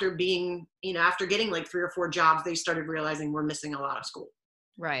after being, you know, after getting like 3 or 4 jobs, they started realizing we're missing a lot of school.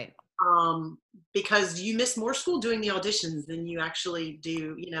 Right. Because you miss more school doing the auditions than you actually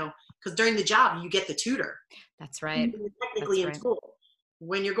do, you know, because during the job, you get the tutor. That's right. You're technically in school.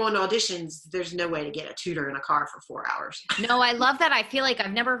 When you're going to auditions, there's no way to get a tutor in a car for 4 hours. No, I love that. I feel like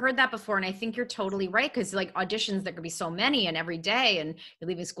I've never heard that before. And I think you're totally right. Cause like auditions, there could be so many and every day and you're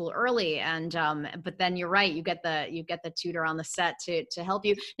leaving school early. And, but then you're right. You get the tutor on the set to help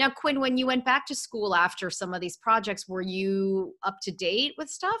you. Now, Quinn, when you went back to school after some of these projects, were you up to date with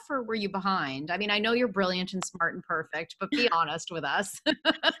stuff or were you behind? I mean, I know you're brilliant and smart and perfect, but be honest with us.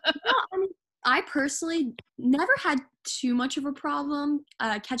 No, I personally never had too much of a problem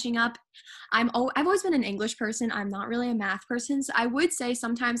catching up. I've always been an English person. I'm not really a math person. So I would say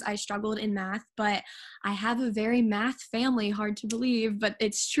sometimes I struggled in math, but I have a very math family, hard to believe, but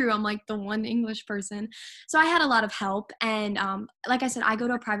it's true. I'm like the one English person. So I had a lot of help. And like I said, I go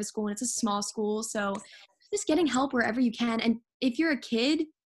to a private school and it's a small school. So just getting help wherever you can. And if you're a kid,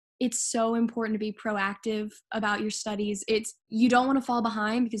 it's so important to be proactive about your studies. You don't want to fall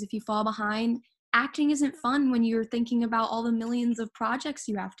behind because if you fall behind, acting isn't fun when you're thinking about all the millions of projects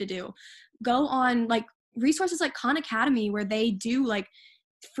you have to do. Go on like resources like Khan Academy where they do like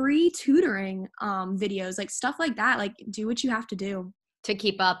free tutoring videos, like stuff like that. Like do what you have to do to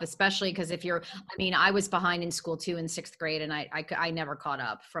keep up, especially because if you're, I mean, I was behind in school too in 6th grade and I never caught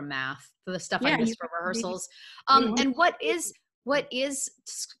up from math for the stuff I missed from rehearsals. And what is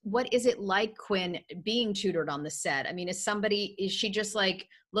it like, Quinn, being tutored on the set? I mean, is she just like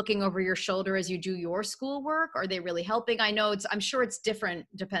looking over your shoulder as you do your schoolwork? Are they really helping? I'm sure it's different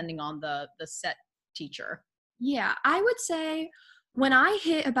depending on the set teacher. Yeah, I would say when I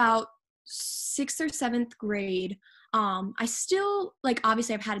hit about 6th or 7th grade, I still, like,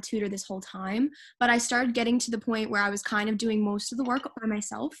 obviously I've had a tutor this whole time, but I started getting to the point where I was kind of doing most of the work by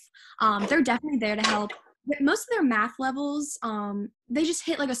myself. They're definitely there to help. But most of their math levels, they just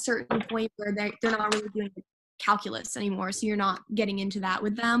hit like a certain point where they're not really doing calculus anymore. So you're not getting into that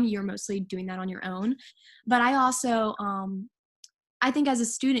with them. You're mostly doing that on your own. But I also, I think as a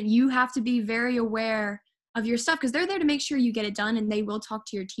student, you have to be very aware of your stuff because they're there to make sure you get it done and they will talk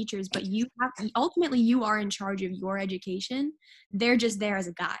to your teachers, but ultimately you are in charge of your education. They're just there as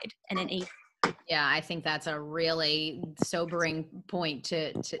a guide and an aid. Yeah, I think that's a really sobering point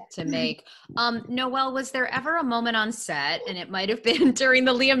to make. Noelle, was there ever a moment on set, and it might have been during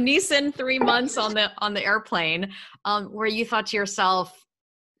the Liam Neeson 3 months on the airplane, where you thought to yourself,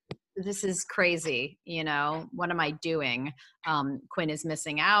 this is crazy. What am I doing? Quinn is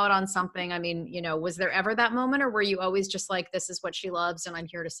missing out on something. I mean, was there ever that moment, or were you always just like, this is what she loves and I'm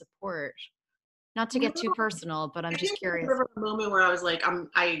here to support? Not to get too personal, but I'm just curious. There was a moment where I was like,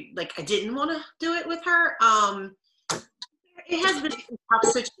 I didn't want to do it with her. It has been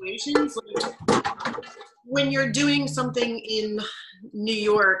tough situations. Like, when you're doing something in New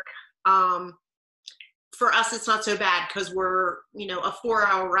York, for us, it's not so bad because we're, a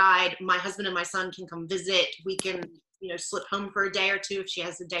 4-hour ride. My husband and my son can come visit. We can, slip home for a day or two if she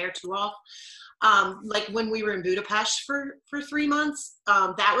has a day or two off. Like when we were in Budapest for 3 months,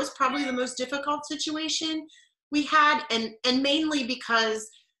 that was probably the most difficult situation we had. And mainly because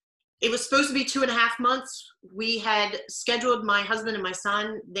it was supposed to be 2.5 months. We had scheduled my husband and my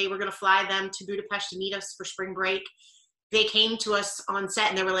son. They were going to fly them to Budapest to meet us for spring break. They came to us on set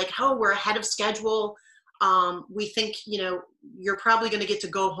and they were like, oh, we're ahead of schedule. We think, you're probably going to get to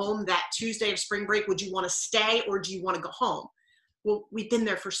go home that Tuesday of spring break. Would you want to stay or do you want to go home? Well, we've been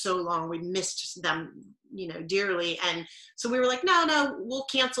there for so long. We missed them, dearly. And so we were like, no, we'll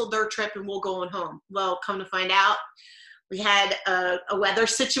cancel their trip and we'll go on home. Well, come to find out, we had a weather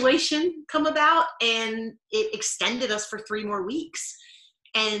situation come about and it extended us for 3 more weeks.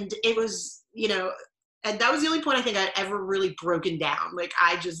 And it was, and that was the only point I think I'd ever really broken down. Like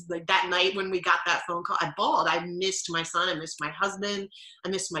I just, like that night when we got that phone call, I bawled. I missed my son. I missed my husband. I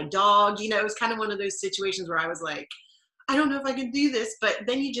missed my dog. It was kind of one of those situations where I was like, I don't know if I can do this, but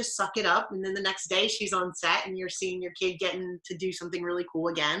then you just suck it up. And then the next day she's on set and you're seeing your kid getting to do something really cool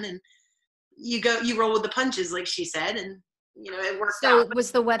again. And you roll with the punches, like she said, and it worked out. So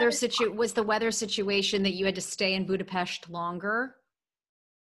was the weather situation that you had to stay in Budapest longer?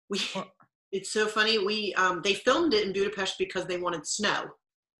 It's so funny. They filmed it in Budapest because they wanted snow.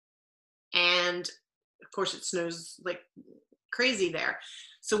 And of course it snows like crazy there.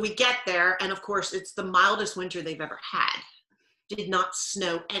 So we get there and of course it's the mildest winter they've ever had. Did not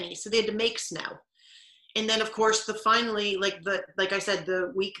snow any. So they had to make snow. And then of course like I said,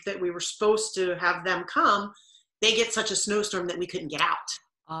 the week that we were supposed to have them come, they get such a snowstorm that we couldn't get out.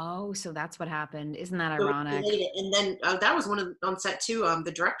 Oh, so that's what happened. Isn't that ironic? And then that was on set too.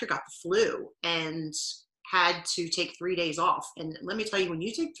 The director got the flu and had to take 3 days off. And let me tell you, when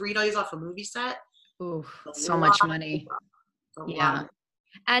you take 3 days off a movie set, ooh, so much money. Yeah.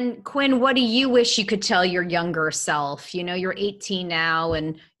 And Quinn, what do you wish you could tell your younger self? You're 18 now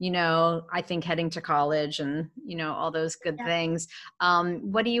and, I think heading to college and, all those good things.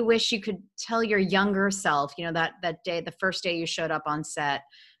 What do you wish you could tell your younger self, that day, the first day you showed up on set?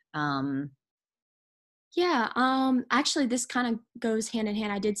 Actually this kind of goes hand in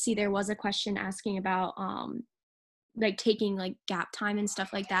hand. I did see there was a question asking about, like taking like gap time and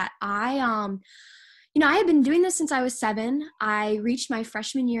stuff like that. I had been doing this since I was 7. I reached my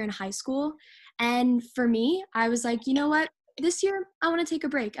freshman year in high school. And for me, I was like, you know what? This year, I want to take a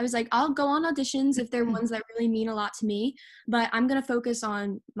break. I was like, I'll go on auditions if they're ones that really mean a lot to me. But I'm going to focus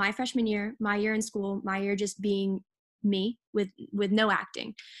on my freshman year, my year in school, my year just being me with no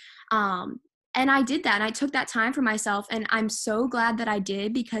acting. And I did that. And I took that time for myself. And I'm so glad that I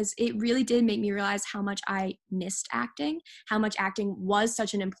did because it really did make me realize how much I missed acting, how much acting was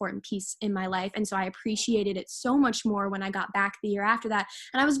such an important piece in my life. And so I appreciated it so much more when I got back the year after that.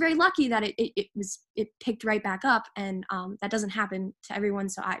 And I was very lucky that it picked right back up. And that doesn't happen to everyone.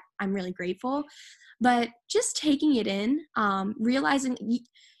 So I'm really grateful. But just taking it in, realizing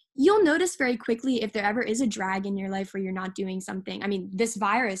you'll notice very quickly if there ever is a drag in your life where you're not doing something. I mean, this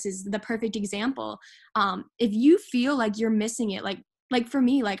virus is the perfect example. If you feel like you're missing it, like for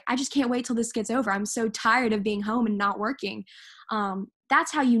me, like I just can't wait till this gets over. I'm so tired of being home and not working.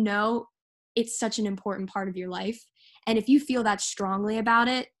 That's how you know it's such an important part of your life. And if you feel that strongly about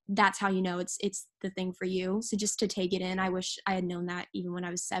it, that's how you know it's the thing for you. So just to take it in, I wish I had known that even when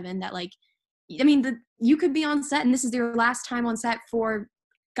I was 7, that like, I mean, you could be on set and this is your last time on set for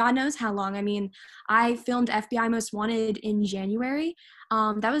God knows how long. I mean, I filmed FBI Most Wanted in January.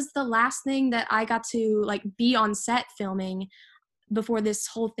 That was the last thing that I got to like be on set filming before this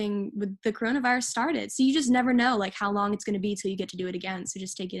whole thing with the coronavirus started. So you just never know like how long it's going to be till you get to do it again. So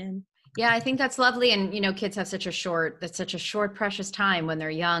just take it in. Yeah, I think that's lovely. And, kids have such a short, precious time when they're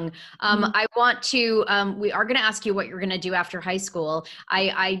young. I want to, we are going to ask you what you're going to do after high school.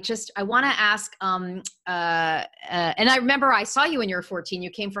 I want to ask, and I remember I saw you when you were 14, you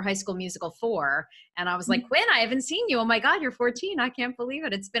came for High School Musical 4. And I was like, Quinn, I haven't seen you. Oh my God, you're 14. I can't believe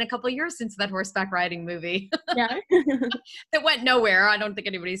it. It's been a couple of years since that horseback riding movie. Yeah. That went nowhere. I don't think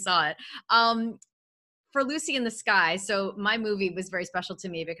anybody saw it. for Lucy in the Sky, so my movie was very special to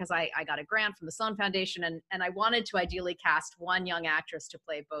me because I got a grant from the Sloan Foundation, and I wanted to ideally cast one young actress to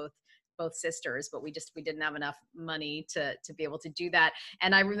play both sisters, but we didn't have enough money to be able to do that.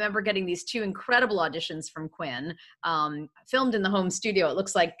 And I remember getting these two incredible auditions from Quinn, filmed in the home studio. It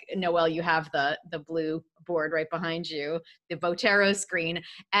looks like, Noelle, you have the blue board right behind you, the Votero screen.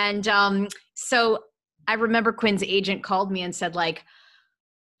 And so I remember Quinn's agent called me and said, like,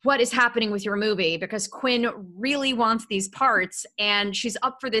 what is happening with your movie? Because Quinn really wants these parts, and she's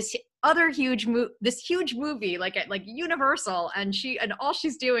up for this other huge movie, like Universal, and all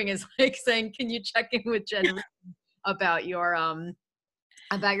she's doing is like saying, "Can you check in with Jen about your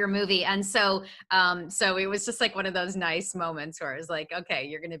movie?" And so it was just like one of those nice moments where it was like, okay,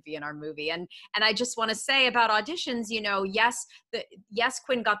 you're going to be in our movie. And I just want to say about auditions, yes,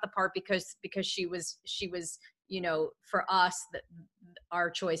 Quinn got the part because she was, for us, our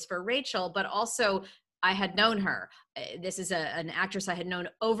choice for Rachel, but also I had known her. This is an actress I had known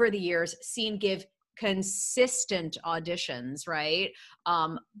over the years, seen give consistent auditions, right?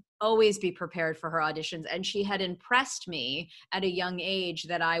 Always be prepared for her auditions. And she had impressed me at a young age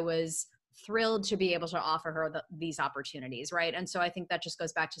that I was thrilled to be able to offer her these opportunities, right? And so I think that just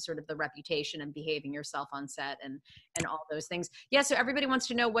goes back to sort of the reputation and behaving yourself on set and all those things. Yeah, so everybody wants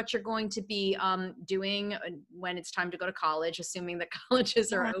to know what you're going to be doing when it's time to go to college, assuming that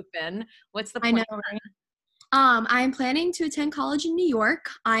colleges are open. What's the plan? I know, right? I'm planning to attend college in New York.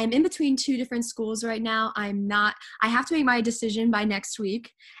 I'm in between two different schools right now. I have to make my decision by next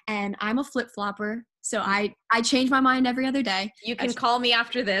week, and I'm a flip-flopper. So I change my mind every other day. You can call me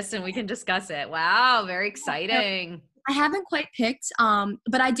after this and we can discuss it. Wow, very exciting. I haven't quite picked,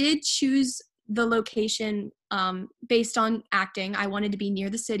 but I did choose the location based on acting. I wanted to be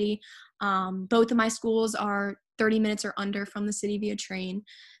near the city. Both of my schools are 30 minutes or under from the city via train.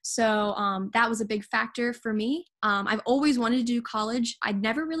 So that was a big factor for me. I've always wanted to do college. I'd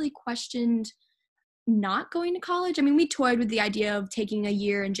never really questioned not going to college. I mean, we toyed with the idea of taking a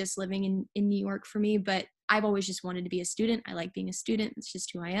year and just living in New York for me, but I've always just wanted to be a student. I like being a student. It's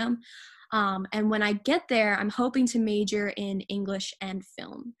just who I am. And when I get there, I'm hoping to major in English and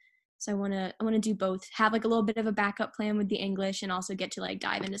film. So I want to do both, have like a little bit of a backup plan with the English and also get to like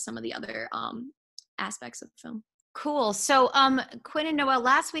dive into some of the other aspects of film. Cool. So Quinn and Noelle,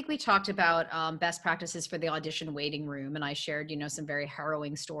 last week we talked about best practices for the audition waiting room, and I shared, some very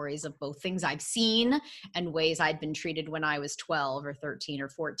harrowing stories of both things I've seen and ways I'd been treated when I was 12 or 13 or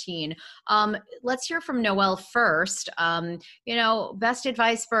 14. Let's hear from Noelle first. Best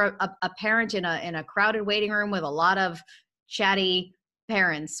advice for a parent in a crowded waiting room with a lot of chatty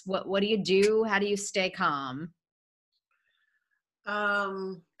parents. What do you do? How do you stay calm?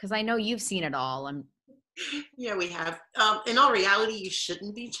 Because I know you've seen it all. Yeah, we have. In all reality, you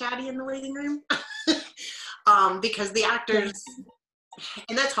shouldn't be chatty in the waiting room because the actors,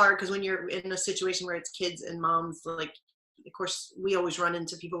 and that's hard because when you're in a situation where it's kids and moms, like, of course, we always run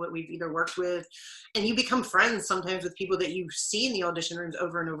into people that we've either worked with, and you become friends sometimes with people that you see in the audition rooms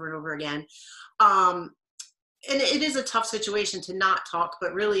over and over and over again. And it is a tough situation to not talk,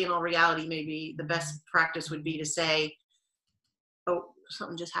 but really, in all reality, maybe the best practice would be to say, oh,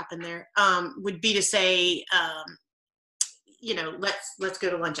 something just happened there, would be to say, let's go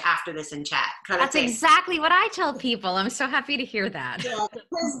to lunch after this and chat. That's exactly what I tell people. I'm so happy to hear that. Yeah,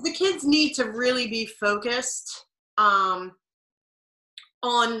 because the kids need to really be focused on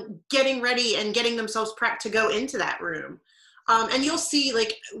getting ready and getting themselves prepped to go into that room. And you'll see,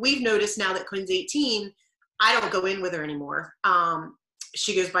 like, we've noticed now that Quinn's 18, I don't go in with her anymore.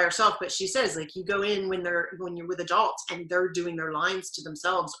 She goes by herself, but she says, like, you go in when you're with adults and they're doing their lines to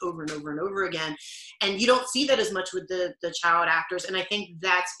themselves over and over and over again. And you don't see that as much with the child actors. And I think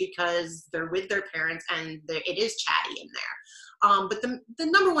that's because they're with their parents and it is chatty in there. But the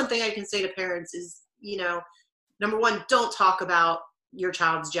number one thing I can say to parents is, number one, don't talk about your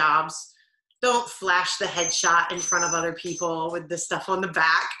child's jobs. Don't flash the headshot in front of other people with the stuff on the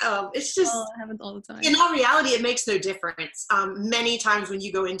back. It's just, it happens all the time. In all reality, it makes no difference. Many times when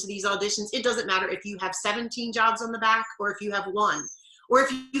you go into these auditions, it doesn't matter if you have 17 jobs on the back or if you have one or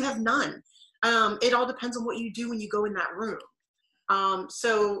if you have none. It all depends on what you do when you go in that room.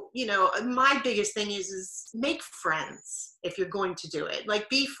 So, my biggest thing is make friends if you're going to do it. Like,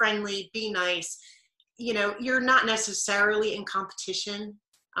 be friendly, be nice. You're not necessarily in competition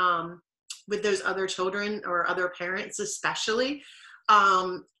with those other children or other parents, especially.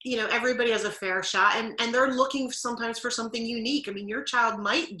 Everybody has a fair shot and they're looking sometimes for something unique. I mean, your child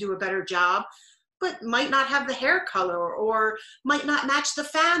might do a better job, but might not have the hair color or might not match the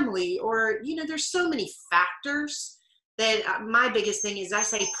family, or, there's so many factors that my biggest thing is I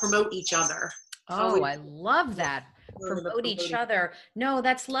say promote each other. Oh, I love that. Promote each other. No,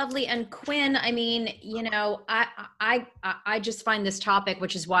 that's lovely. And Quinn, I mean, you know, I just find this topic,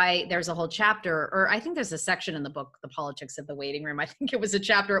 which is why there's a whole chapter, or I think there's a section in the book, The Politics of the Waiting Room. I think it was a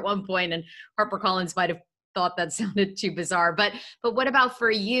chapter at one point, and HarperCollins might have thought that sounded too bizarre. But what about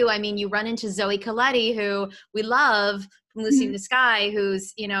for you? I mean, you run into Zoe Colletti, who we love from Lucy in the Sky,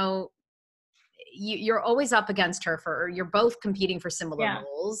 who's, you know, you're always up against her you're both competing for similar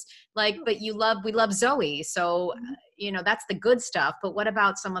roles, like, but we love Zoe. So, you know, that's the good stuff. But what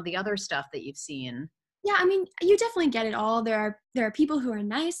about some of the other stuff that you've seen? Yeah, I mean, you definitely get it all. There are people who are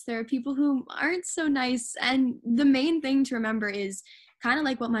nice. There are people who aren't so nice. And the main thing to remember is kind of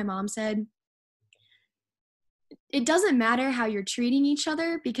like what my mom said. It doesn't matter how you're treating each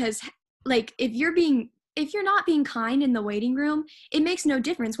other, because like if you're not being kind in the waiting room, it makes no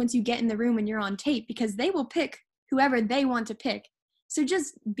difference once you get in the room and you're on tape, because they will pick whoever they want to pick. So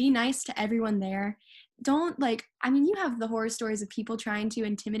just be nice to everyone there. Don't you have the horror stories of people trying to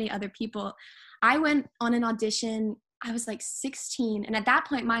intimidate other people. I went on an audition, I was like 16. And at that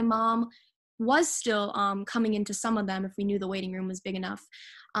point, my mom was still coming into some of them if we knew the waiting room was big enough.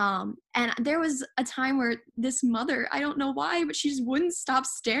 And there was a time where this mother, I don't know why, but she just wouldn't stop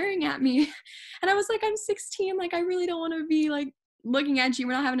staring at me. And I was like, I'm 16. Like, I really don't want to be like looking at you.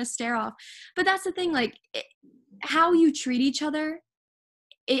 We're not having a stare off. But that's the thing, like how you treat each other,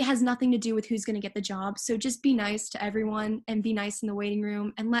 it has nothing to do with who's going to get the job. So just be nice to everyone and be nice in the waiting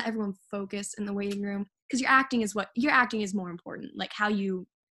room and let everyone focus in the waiting room, because your acting is more important. Like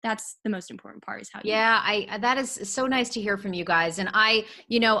that's the most important part, is how you. Yeah, that is so nice to hear from you guys. And I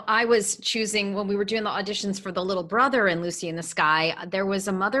was choosing, when we were doing the auditions for the little brother in Lucy in the Sky, there was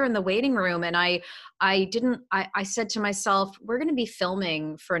a mother in the waiting room, and I said to myself, we're going to be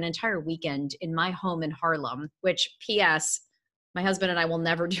filming for an entire weekend in my home in Harlem, which PS, my husband and I will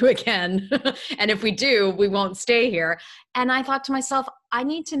never do again. And if we do, we won't stay here. And I thought to myself, I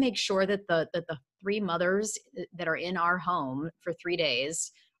need to make sure that the three mothers that are in our home for 3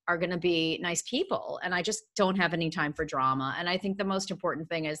 days are going to be nice people. And I just don't have any time for drama. And I think the most important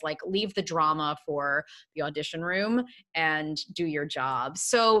thing is like, leave the drama for the audition room and do your job.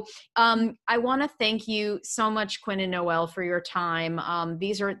 So I want to thank you so much, Quinn and Noelle, for your time.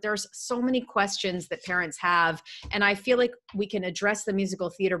 There's so many questions that parents have, and I feel like we can address the musical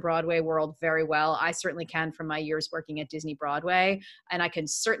theater Broadway world very well. I certainly can, from my years working at Disney Broadway. And I can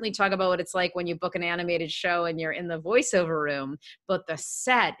certainly talk about what it's like when you book an animated show and you're in the voiceover room, but the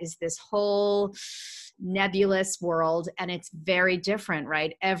set is this whole nebulous world, and it's very different,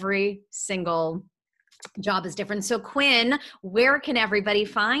 right? Every single job is different. So Quinn, where can everybody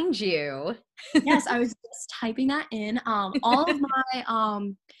find you? Yes, I was just typing that in. All of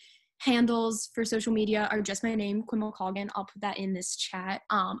my handles for social media are just my name, Quinn McColgan. I'll put that in this chat.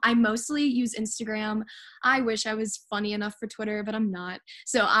 I mostly use Instagram. I wish I was funny enough for Twitter, but I'm not.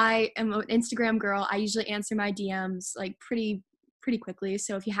 So I am an Instagram girl. I usually answer my DMs like pretty quickly.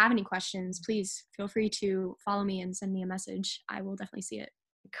 So if you have any questions, please feel free to follow me and send me a message. I will definitely see it.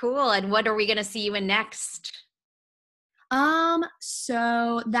 Cool. And what are we going to see you in next?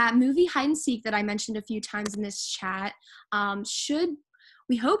 So that movie Hide and Seek that I mentioned a few times in this chat, should,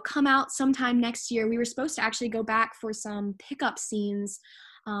 we hope, come out sometime next year. We were supposed to actually go back for some pickup scenes,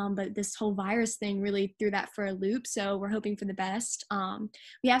 but this whole virus thing really threw that for a loop. So we're hoping for the best.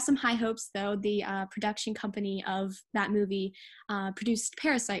 We have some high hopes though. The production company of that movie produced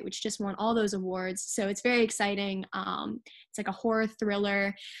Parasite, which just won all those awards. So it's very exciting. It's like a horror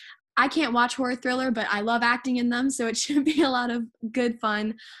thriller. I can't watch horror thriller, but I love acting in them. So it should be a lot of good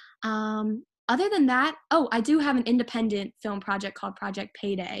fun. Other than that, I do have an independent film project called Project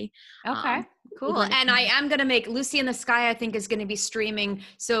Payday. Okay, cool. And I am going to make Lucy in the Sky, I think, is going to be streaming.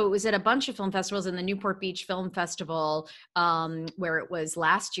 So it was at a bunch of film festivals, in the Newport Beach Film Festival, where it was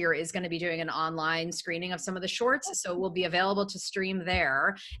last year, is going to be doing an online screening of some of the shorts. So it will be available to stream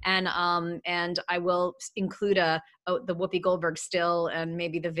there. And I will include the Whoopi Goldberg still and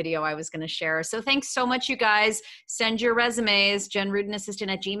maybe the video I was going to share. So thanks so much, you guys. Send your resumes,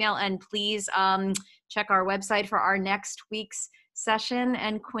 JenRudinassistant@gmail.com, and please check our website for our next week's session.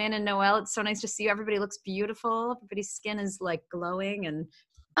 And Quinn and Noelle, it's so nice to see you. Everybody looks beautiful. Everybody's skin is like glowing, and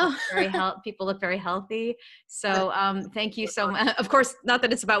people look very healthy. So thank you so much. Of course, not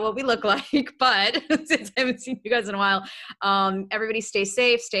that it's about what we look like, but since I haven't seen you guys in a while, everybody stay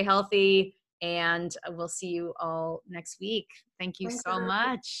safe, stay healthy, and we'll see you all next week. Thank you so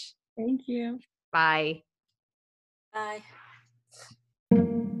much. Thank you. Bye. Bye.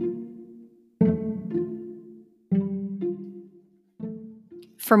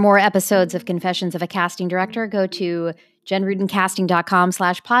 For more episodes of Confessions of a Casting Director, go to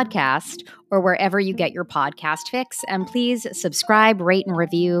jenrudencasting.com/podcast, or wherever you get your podcast fix. And please subscribe, rate, and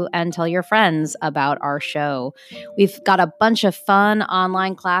review, and tell your friends about our show. We've got a bunch of fun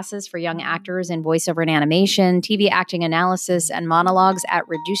online classes for young actors in voiceover and animation, TV acting analysis, and monologues at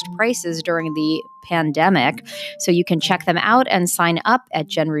reduced prices during the pandemic. So you can check them out and sign up at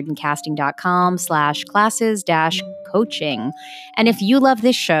jenrudencasting.com/classes-coaching. And if you love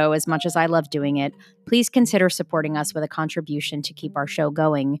this show as much as I love doing it, please consider supporting us with a contribution to keep our show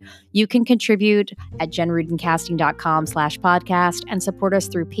going. You can contribute at jenrudencasting.com/podcast and support us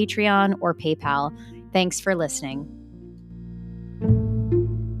through Patreon or PayPal. Thanks for listening.